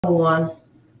someone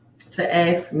to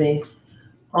ask me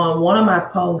on one of my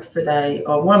posts today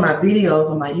or one of my videos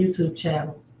on my YouTube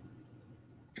channel,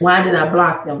 why did I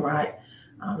block them, right?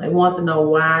 They want to know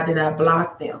why did I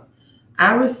block them.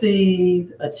 I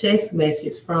received a text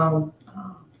message from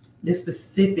this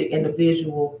specific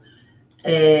individual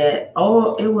at,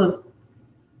 it was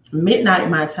midnight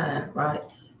my time, right?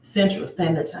 Central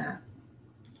Standard Time.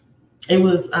 It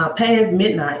was past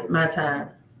midnight my time.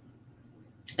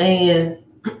 And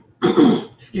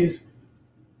excuse me.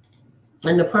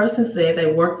 And the person said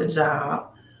they worked a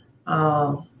job,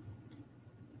 I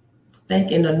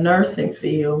think in the nursing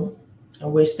field,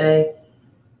 in which they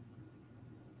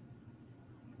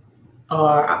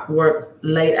work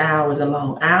late hours and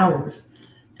long hours.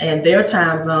 And their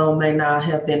time zone may not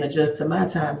have been adjusted to my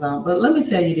time zone. But let me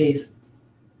tell you this.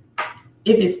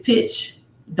 If it's pitch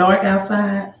dark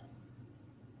outside,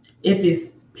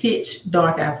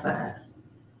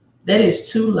 that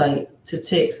is too late to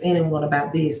text anyone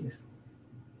about business.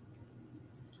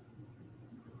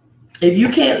 If you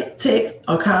can't text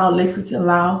or call Lexington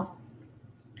Law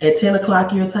at 10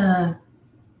 o'clock your time,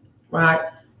 right,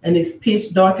 and it's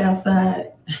pitch dark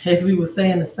outside, as we would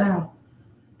say in the South,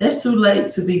 that's too late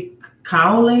to be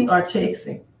calling or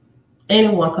texting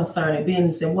anyone concerning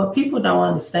business. And what people don't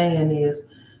understand is,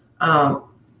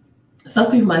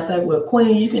 some people might say, well,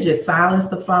 Queen, you can just silence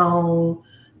the phone.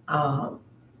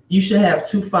 You should have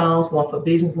two phones, one for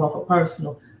business, one for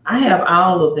personal. I have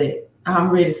all of that. I'm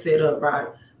ready set up, right?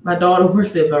 My daughter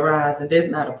works at Verizon. That's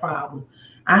not a problem.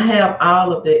 I have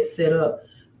all of that set up.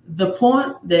 The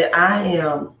point that I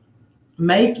am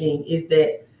making is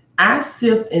that I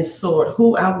sift and sort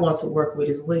who I want to work with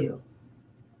as well,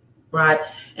 right?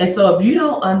 And so if you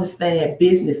don't understand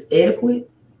business etiquette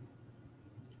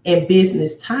and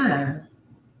business time,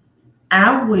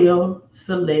 I will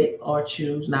select or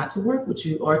choose not to work with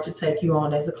you or to take you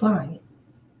on as a client.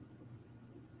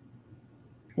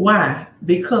 Why?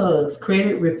 Because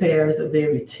credit repair is a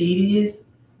very tedious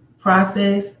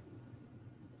process.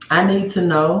 I need to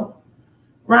know,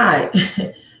 right,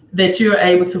 that you're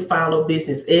able to follow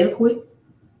business etiquette,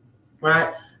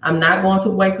 right? I'm not going to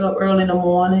wake up early in the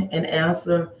morning and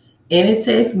answer any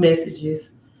text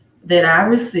messages that I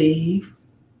receive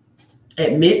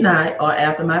at midnight or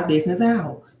after my business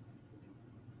hours.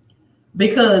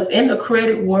 Because in the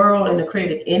credit world, in the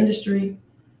credit industry,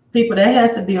 people, there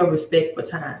has to be a respect for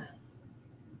time,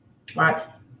 right?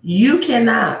 You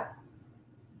cannot,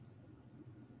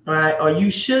 right, or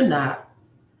you should not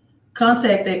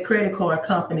contact that credit card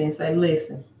company and say,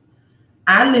 listen,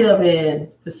 I live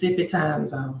in Pacific time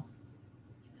zone.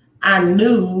 I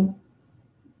knew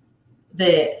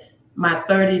that my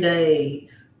 30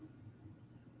 days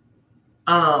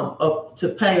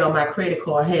to pay on my credit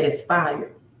card had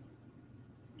expired,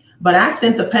 but I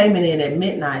sent the payment in at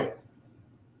midnight,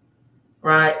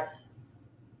 right?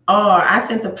 Or I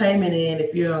sent the payment in,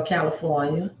 if you're in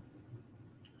California,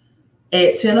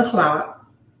 at 10 o'clock,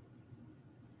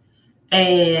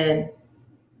 and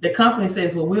the company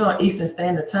says, well, we're on Eastern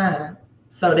Standard Time,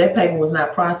 so that payment was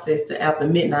not processed till after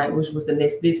midnight, which was the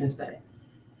next business day.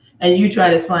 And you try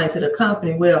to explain to the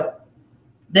company, well,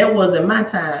 that wasn't my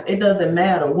time. It doesn't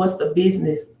matter what's the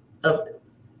business of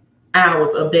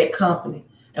hours of that company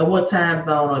and what time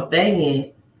zone are they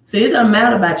in. See, it doesn't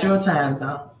matter about your time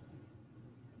zone,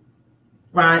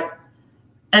 right?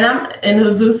 And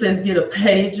Jesus says, get a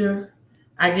pager.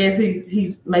 I guess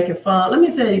he's making fun. Let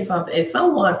me tell you something.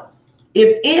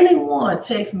 If anyone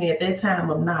texts me at that time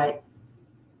of night,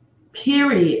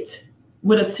 period,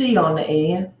 with a T on the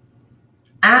end,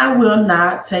 I will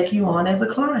not take you on as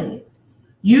a client.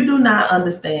 You do not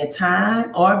understand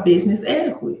time or business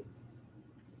etiquette.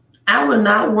 I will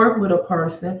not work with a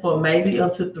person for maybe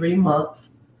up to 3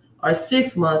 months or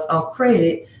 6 months on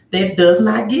credit that does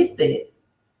not get that.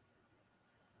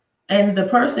 And the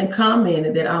person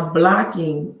commented that I'm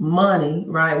blocking money,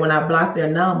 right? When I block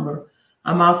their number,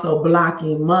 I'm also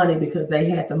blocking money because they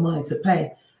had the money to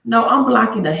pay. No, I'm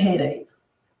blocking a headache.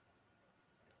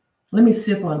 Let me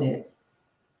sip on that.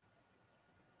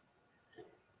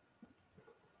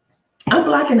 I'm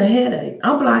blocking a headache.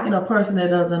 I'm blocking a person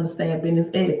that doesn't understand business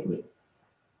etiquette.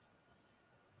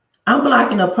 I'm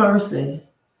blocking a person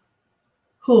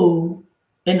who,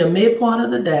 in the midpoint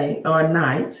of the day or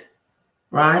night,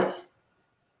 right?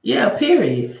 Yeah,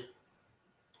 period,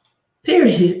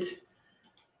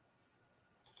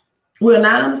 will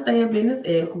not understand business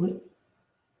etiquette,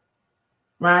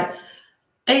 right?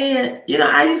 And,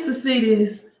 I used to see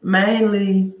this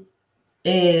mainly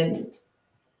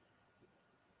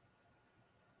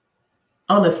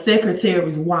on a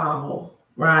secretary's wall,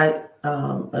 right?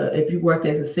 if you work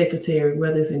as a secretary,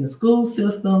 whether it's in the school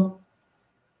system,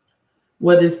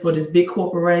 whether it's for this big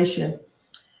corporation.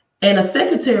 And a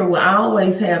secretary will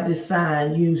always have this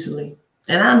sign usually.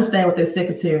 And I understand what that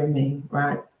secretary means,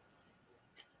 right?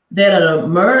 That an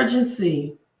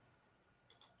emergency,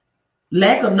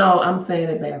 I'm saying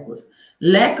it backwards.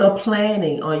 Lack of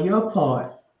planning on your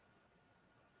part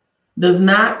does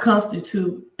not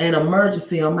constitute an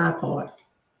emergency on my part.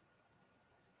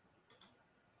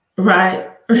 Right?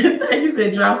 You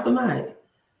said drops the mic.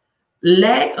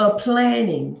 Lack of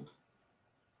planning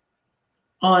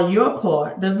on your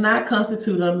part does not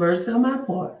constitute an emergency on my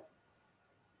part.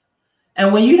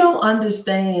 And when you don't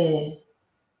understand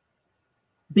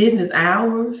business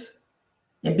hours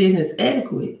and business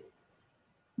etiquette,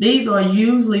 these are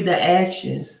usually the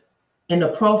actions in the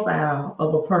profile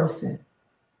of a person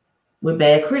with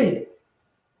bad credit,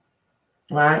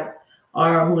 right?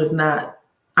 Or who is not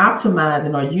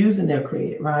optimizing or using their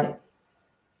credit, right,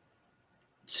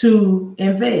 to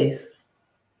invest.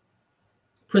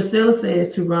 Priscilla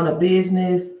says to run a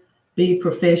business, be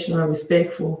professional and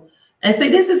respectful. And see,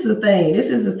 this is the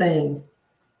thing.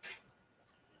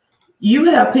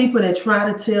 You have people that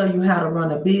try to tell you how to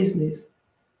run a business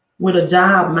with a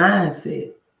job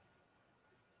mindset.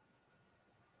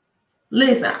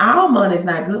 Listen, our money is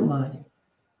not good money.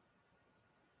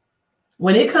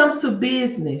 When it comes to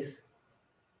business,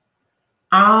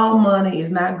 our money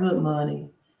is not good money.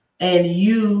 And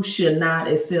you should not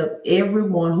accept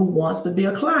everyone who wants to be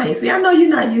a client. See, I know you're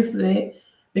not used to that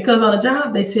because on a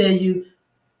job, they tell you,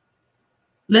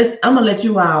 I'm going to let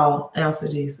you all answer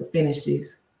this or finish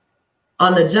this.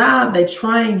 On the job, they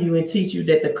train you and teach you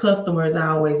that the customer is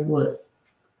always what?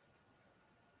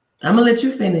 I'm going to let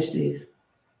you finish this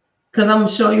because I'm going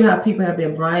to show you how people have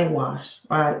been brainwashed,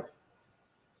 right?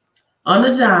 On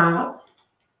the job,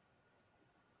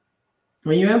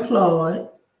 when you're employed,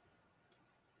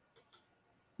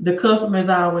 the customer is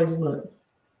always what?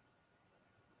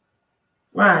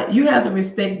 Right. You have to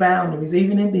respect boundaries,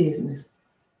 even in business.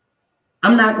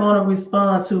 I'm not going to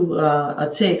respond to a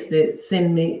text that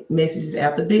send me messages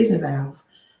after business hours.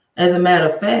 As a matter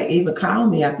of fact, even call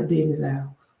me after business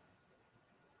hours.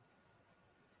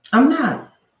 I'm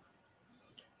not.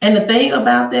 And the thing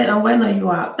about that, I'm waiting on you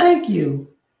out. Thank you.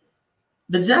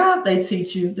 The job they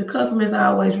teach you, the customer is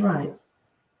always right.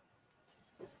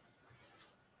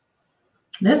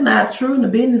 That's not true in the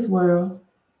business world.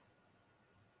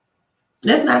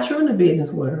 That's not true in the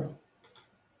business world.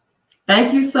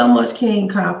 Thank you so much, King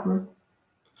Copper.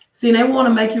 See, they want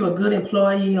to make you a good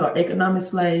employee or economic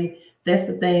slave. That's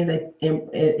the thing that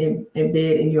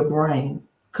embed in your brain.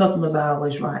 Customers are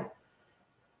always right.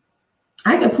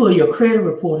 I can pull your credit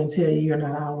report and tell you you're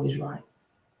not always right.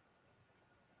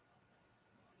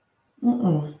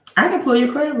 I can pull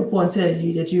your credit report and tell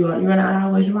you that you're not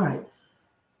always right.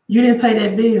 You didn't pay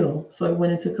that bill, so it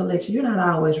went into collection. You're not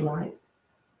always right.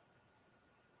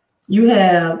 You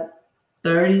have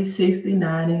 30, 60,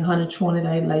 90, 120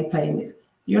 day late payments.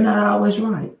 You're not always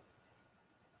right.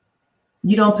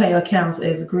 You don't pay accounts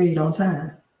as agreed on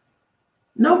time.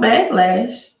 No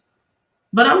backlash.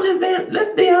 But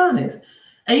let's be honest.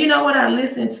 And you know what? I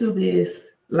listened to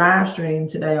this live stream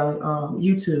today on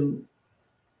YouTube.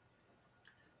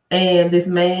 And this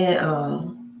man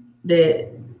that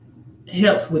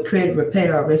helps with credit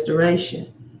repair or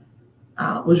restoration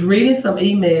was reading some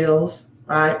emails,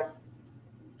 right?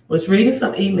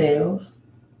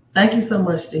 Thank you so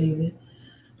much, Stephen.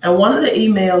 And one of the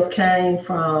emails came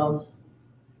from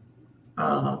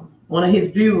one of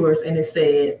his viewers, and it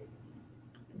said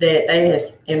that they had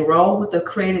enrolled with a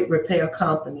credit repair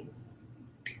company,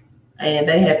 and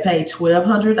they had paid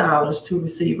 $1,200 to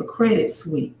receive a credit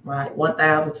sweep, right?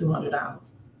 $1,200.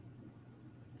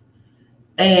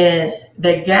 And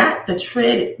they got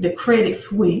the credit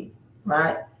sweep,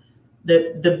 right?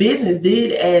 The business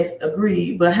did as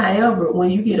agreed, but however, when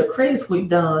you get a credit sweep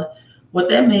done, what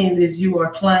that means is you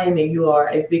are claiming you are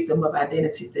a victim of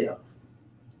identity theft.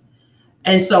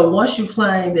 And so once you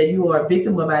claim that you are a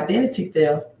victim of identity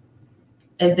theft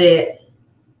and that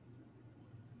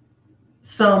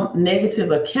some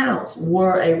negative accounts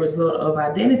were a result of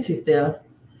identity theft,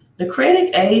 the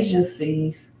credit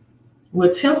agencies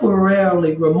will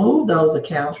temporarily remove those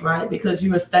accounts, right? Because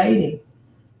you are stating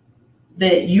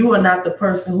that you are not the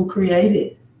person who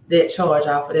created that charge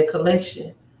off of that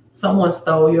collection. Someone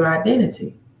stole your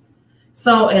identity.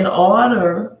 So in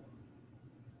order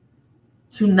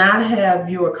to not have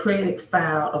your credit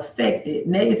file affected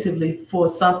negatively for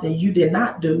something you did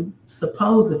not do,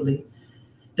 supposedly,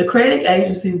 the credit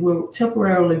agency will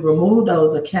temporarily remove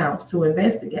those accounts to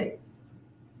investigate.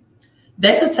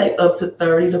 That could take up to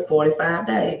 30 to 45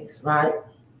 days, right?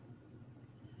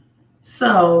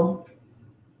 So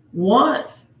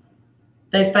once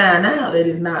they find out that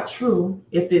it's not true,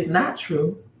 if it's not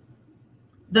true,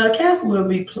 the accounts will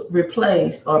be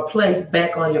replaced or placed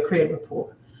back on your credit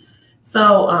report.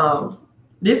 So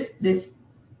this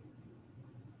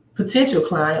potential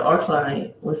client or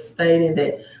client was stating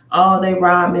that, oh, they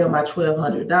robbed me of my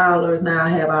 $1,200. Now I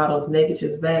have all those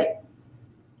negatives back.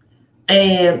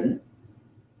 And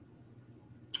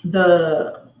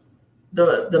the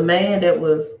man that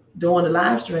was doing the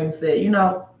live stream said, you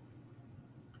know,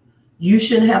 you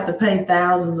shouldn't have to pay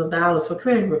thousands of dollars for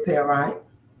credit repair, right?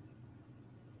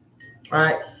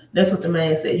 Right? That's what the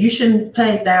man said. You shouldn't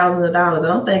pay thousands of dollars.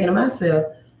 And I'm thinking to myself,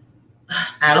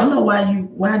 I don't know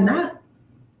why not?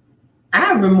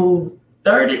 I removed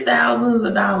 $30,000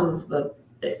 of dollars,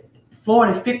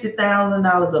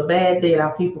 $50,000 of bad debt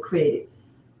off people's credit.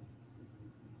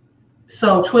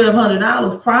 So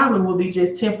 $1,200 probably will be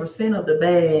just 10% of the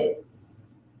bad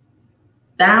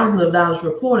thousands of dollars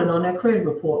reported on that credit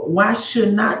report. Why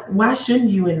shouldn't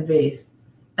you invest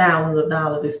thousands of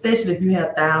dollars, especially if you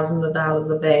have thousands of dollars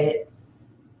of bad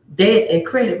debt and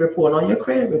credit report on your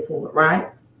credit report,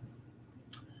 right?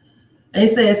 And it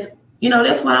says, you know,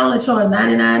 that's why I only charge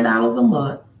 $99 a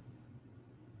month,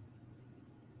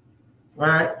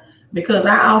 right? Because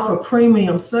I offer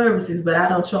premium services, but I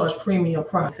don't charge premium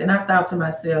price. And I thought to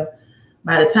myself,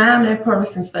 by the time that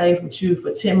person stays with you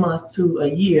for 10 months to a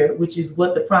year, which is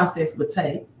what the process would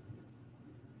take,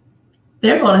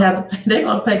 they're going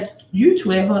to pay you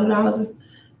 $1,200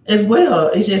 as well.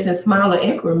 It's just in smaller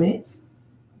increments,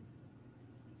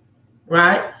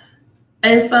 right?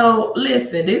 And so,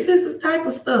 listen, this is the type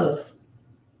of stuff.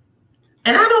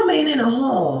 And I don't mean any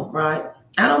harm, right?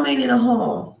 I don't mean any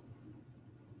harm.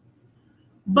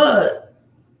 But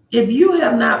if you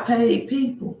have not paid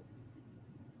people,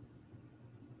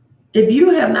 if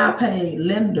you have not paid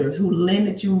lenders who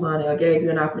lended you money or gave you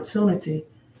an opportunity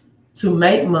to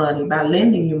make money by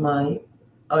lending you money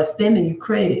or extending you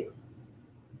credit,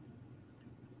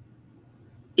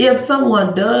 if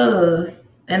someone does,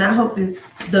 and I hope this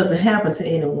doesn't happen to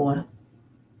anyone,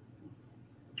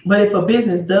 but if a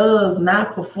business does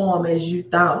not perform as you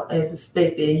thought, as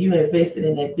expected, and you invested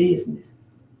in that business,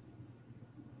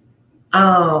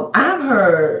 I've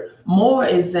heard more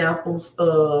examples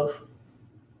of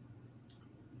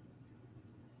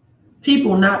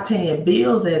people not paying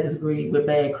bills as agreed with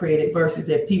bad credit versus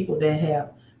that people that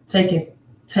have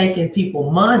taken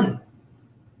people money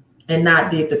and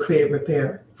not did the credit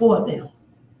repair for them.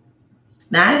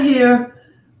 Now I hear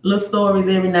little stories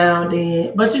every now and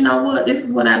then, but you know what? This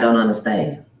is what I don't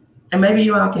understand. And maybe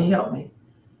you all can help me.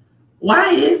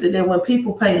 Why is it that when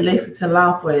people pay Lexington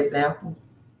Law, for example,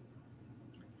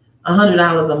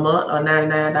 $100 a month or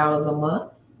 $99 a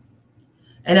month,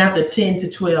 and after 10 to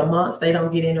 12 months, they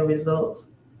don't get any results?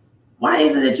 Why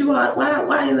is it that you all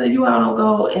don't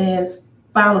go and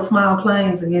file small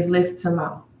claims against Lexington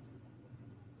Law?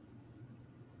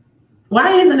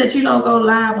 Why isn't it that you don't go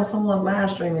live on someone's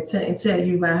live stream and tell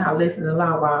you about how Lexington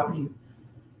Law robbed you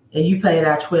and you paid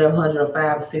out $1,200 or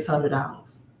 $500 or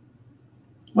 $600?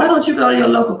 Why don't you go to your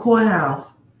local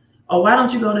courthouse, or why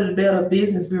don't you go to the Better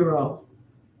Business Bureau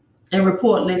and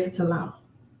report Lexington Law?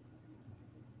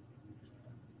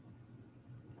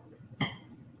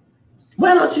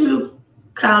 Why don't you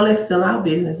call Lexington Law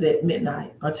business at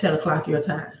midnight or 10 o'clock your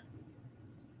time?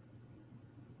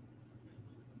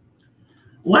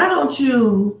 Why don't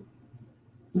you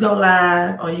go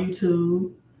live on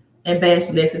YouTube and bash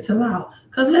Lexington Law?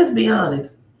 Because let's be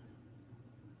honest,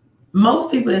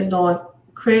 most people that's doing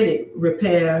credit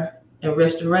repair and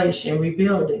restoration,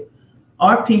 rebuilding,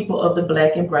 are people of the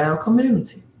Black and brown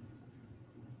community,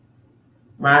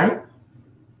 right?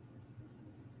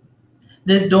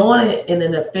 That's doing it in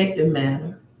an effective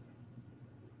manner.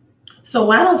 So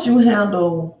why don't you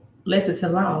handle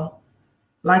Lexington Law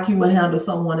like you would handle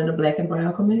someone in the Black and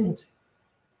brown community?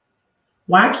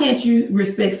 Why can't you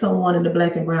respect someone in the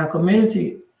Black and brown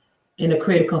community in the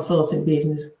credit consulting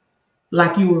business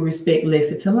like you would respect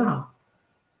Lexington Law?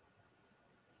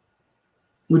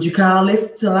 Would you call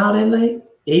Lexington Law that late?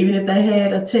 Even if they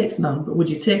had a text number, would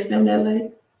you text them that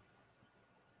late?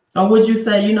 Or would you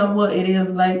say, you know what, it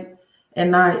is late at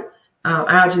night,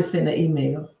 I'll just send an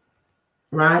email,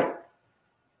 right?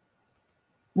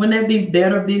 Wouldn't that be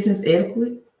better business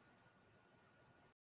etiquette?